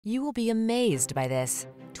You will be amazed by this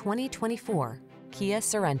 2024 Kia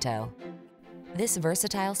Sorento. This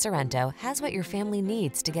versatile Sorento has what your family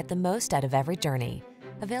needs to get the most out of every journey.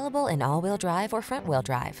 Available in all-wheel drive or front-wheel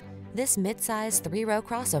drive, this mid-size 3-row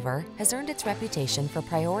crossover has earned its reputation for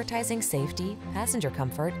prioritizing safety, passenger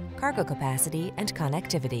comfort, cargo capacity, and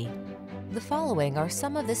connectivity. The following are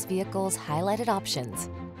some of this vehicle's highlighted options: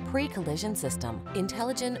 pre-collision system,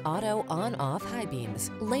 intelligent auto on-off high beams,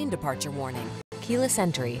 lane departure warning, keyless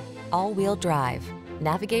entry, all-wheel drive,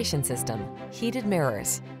 navigation system, heated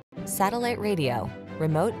mirrors, satellite radio,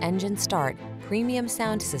 remote engine start, premium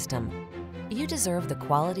sound system. You deserve the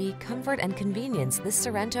quality, comfort, and convenience this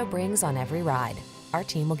Sorento brings on every ride. Our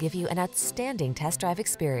team will give you an outstanding test drive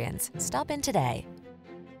experience. Stop in today.